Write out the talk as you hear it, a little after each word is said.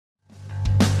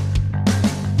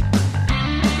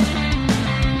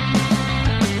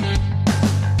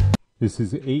This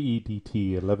is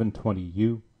AEDT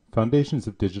 1120U, Foundations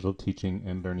of Digital Teaching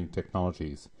and Learning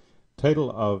Technologies.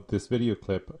 Title of this video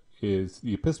clip is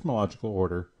The Epistemological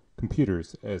Order,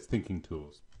 Computers as Thinking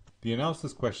Tools. The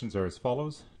analysis questions are as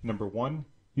follows. Number 1,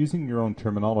 using your own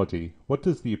terminology, what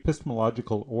does the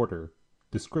epistemological order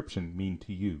description mean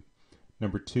to you?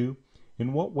 Number 2,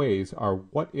 in what ways are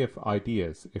what-if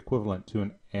ideas equivalent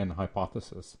to an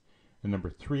hypothesis? And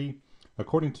number 3,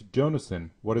 according to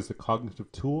Jonassen, what is a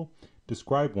cognitive tool?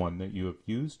 Describe one that you have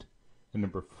used. And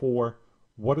number 4,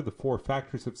 what are the 4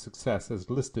 factors of success as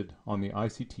listed on the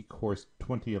ICT Course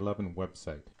 2011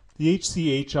 website? The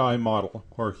HCHI model,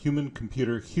 or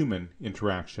Human-Computer-Human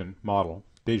Interaction model,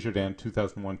 Desjardins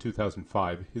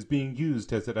 2001-2005, is being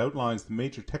used as it outlines the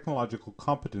major technological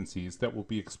competencies that will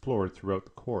be explored throughout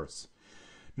the course.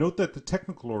 Note that the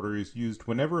technical order is used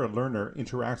whenever a learner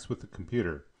interacts with the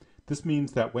computer. This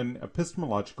means that when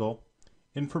epistemological,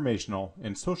 informational,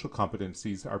 and social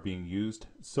competencies are being used,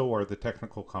 so are the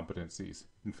technical competencies.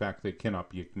 In fact, they cannot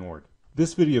be ignored.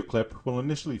 This video clip will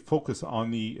initially focus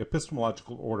on the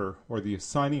epistemological order, or the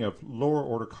assigning of lower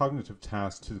order cognitive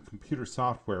tasks to the computer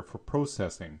software for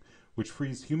processing, which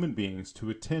frees human beings to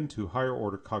attend to higher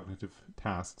order cognitive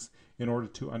tasks in order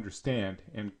to understand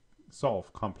and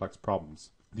solve complex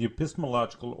problems. The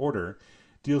epistemological order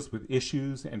deals with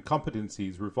issues and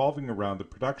competencies revolving around the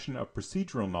production of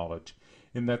procedural knowledge,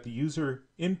 in that the user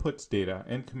inputs data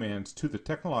and commands to the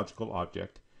technological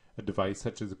object, a device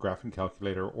such as a graphing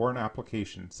calculator or an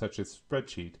application such as a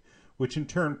spreadsheet, which in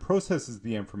turn processes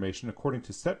the information according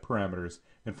to set parameters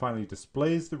and finally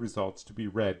displays the results to be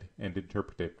read and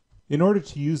interpreted. In order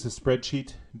to use a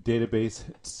spreadsheet, database,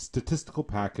 statistical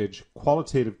package,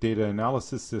 qualitative data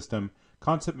analysis system,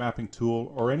 concept mapping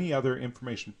tool, or any other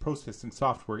information processing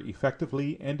software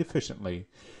effectively and efficiently,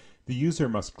 the user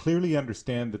must clearly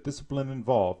understand the discipline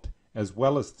involved, as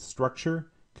well as the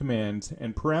structure, commands,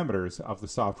 and parameters of the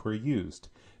software used.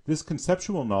 This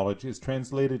conceptual knowledge is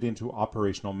translated into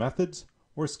operational methods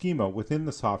or schema within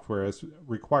the software as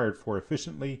required for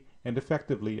efficiently and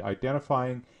effectively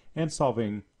identifying and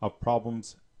solving of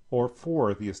problems or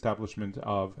for the establishment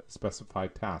of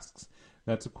specified tasks.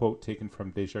 That's a quote taken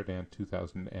from Desjardins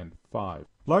 2005.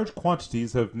 Large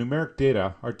quantities of numeric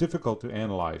data are difficult to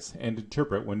analyze and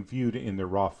interpret when viewed in their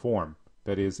raw form,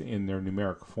 that is, in their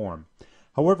numeric form.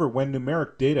 However, when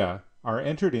numeric data are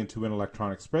entered into an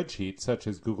electronic spreadsheet, such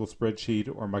as Google Spreadsheet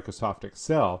or Microsoft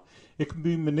Excel, it can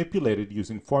be manipulated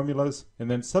using formulas and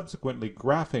then subsequently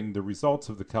graphing the results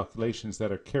of the calculations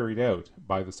that are carried out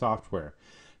by the software.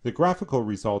 The graphical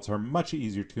results are much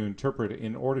easier to interpret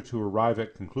in order to arrive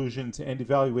at conclusions and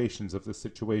evaluations of the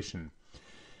situation.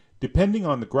 Depending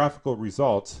on the graphical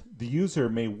results, the user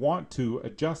may want to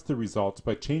adjust the results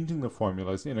by changing the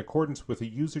formulas in accordance with a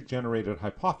user-generated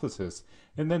hypothesis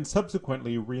and then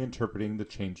subsequently reinterpreting the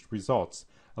changed results,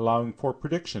 allowing for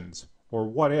predictions, or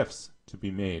what-ifs, to be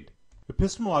made.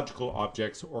 Epistemological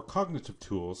objects or cognitive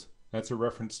tools, that's a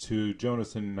reference to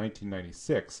Jonassen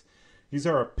 1996, these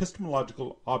are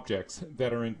epistemological objects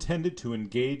that are intended to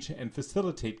engage and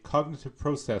facilitate cognitive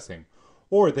processing,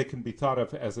 or they can be thought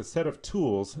of as a set of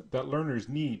tools that learners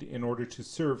need in order to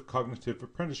serve cognitive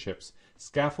apprenticeships,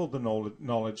 scaffold the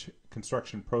knowledge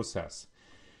construction process.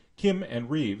 Kim and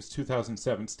Reeves,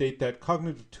 2007, state that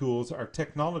cognitive tools are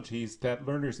technologies that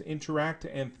learners interact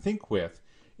and think with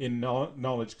in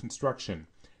knowledge construction,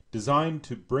 designed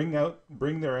to bring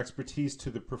their expertise to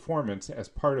the performance as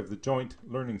part of the joint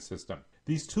learning system.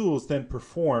 These tools then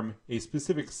perform a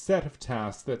specific set of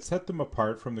tasks that set them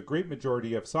apart from the great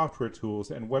majority of software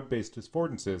tools and web-based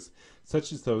affordances,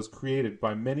 such as those created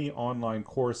by many online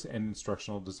course and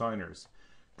instructional designers.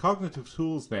 Cognitive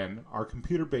tools, then, are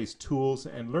computer-based tools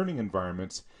and learning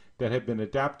environments that have been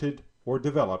adapted or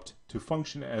developed to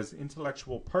function as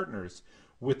intellectual partners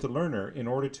with the learner in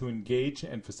order to engage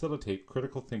and facilitate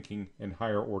critical thinking and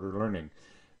higher order learning.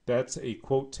 That's a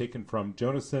quote taken from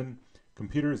Jonassen,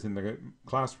 Computers in the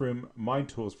Classroom, Mind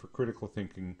Tools for Critical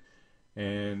Thinking,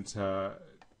 and the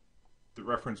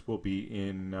reference will be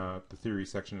in the theory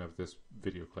section of this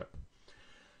video clip.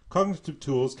 Cognitive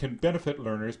tools can benefit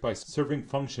learners by serving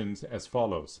functions as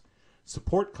follows.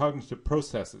 Support cognitive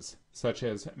processes, such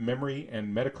as memory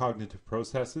and metacognitive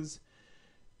processes.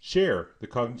 Share the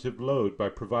cognitive load by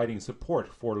providing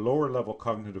support for lower level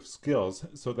cognitive skills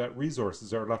so that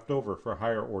resources are left over for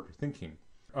higher order thinking.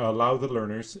 Allow the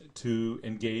learners to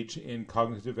engage in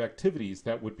cognitive activities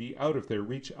that would be out of their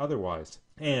reach otherwise.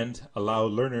 And allow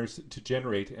learners to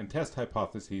generate and test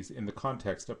hypotheses in the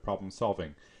context of problem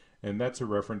solving. And that's a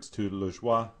reference to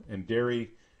Lejoie and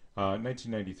Derry,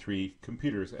 1993,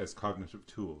 Computers as Cognitive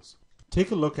Tools.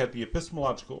 Take a look at the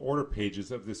Epistemological Order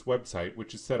pages of this website,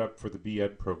 which is set up for the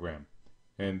BEd program.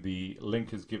 And the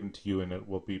link is given to you, and it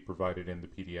will be provided in the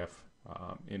PDF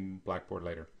in Blackboard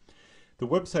later. The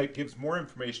website gives more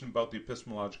information about the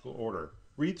Epistemological Order.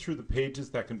 Read through the pages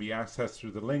that can be accessed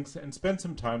through the links and spend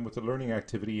some time with the learning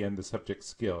activity and the subject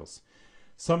skills.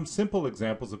 Some simple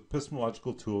examples of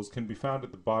epistemological tools can be found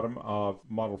at the bottom of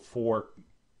Model 4,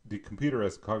 the Computer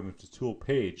as a Cognitive Tool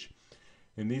page.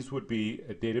 And these would be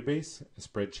a database, a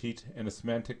spreadsheet, and a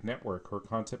semantic network or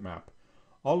concept map.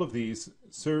 All of these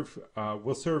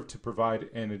will serve to provide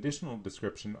an additional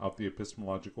description of the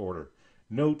epistemological order.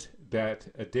 Note that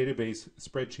a database,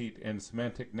 spreadsheet, and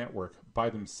semantic network by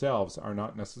themselves are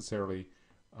not necessarily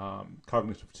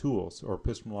cognitive tools or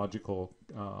epistemological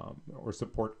or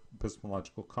support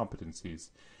epistemological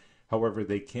competencies. However,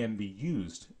 they can be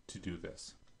used to do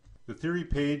this. The theory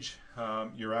page,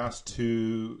 you're asked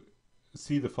to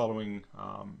see the following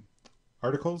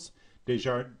articles.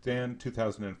 Desjardins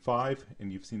 2005,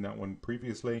 and you've seen that one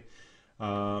previously.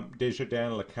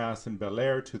 Desjardins, Lacasse, and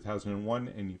Belair 2001,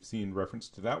 and you've seen reference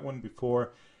to that one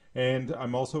before. And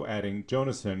I'm also adding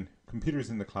Jonason, Computers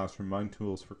in the Classroom, Mind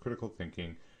Tools for Critical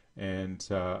Thinking. And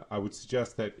I would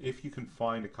suggest that if you can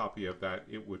find a copy of that,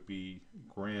 it would be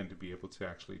grand to be able to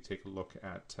actually take a look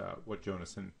at what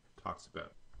Jonason talks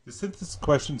about. The synthesis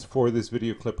questions for this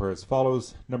video clip are as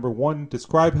follows. Number 1,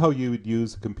 describe how you would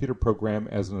use a computer program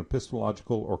as an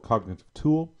epistemological or cognitive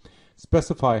tool.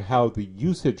 Specify how the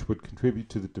usage would contribute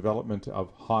to the development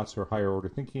of HOTS or higher order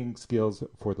thinking skills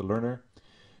for the learner.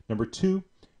 Number 2,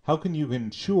 how can you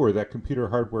ensure that computer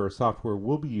hardware or software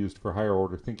will be used for higher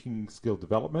order thinking skill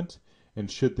development? And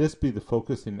should this be the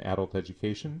focus in adult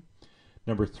education?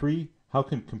 Number 3, how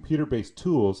can computer-based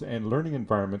tools and learning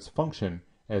environments function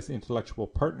as intellectual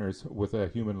partners with a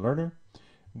human learner?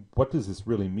 What does this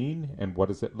really mean, and what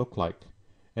does it look like?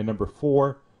 And number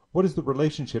 4, what is the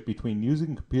relationship between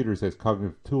using computers as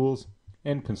cognitive tools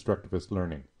and constructivist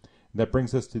learning? And that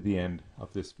brings us to the end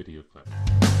of this video clip.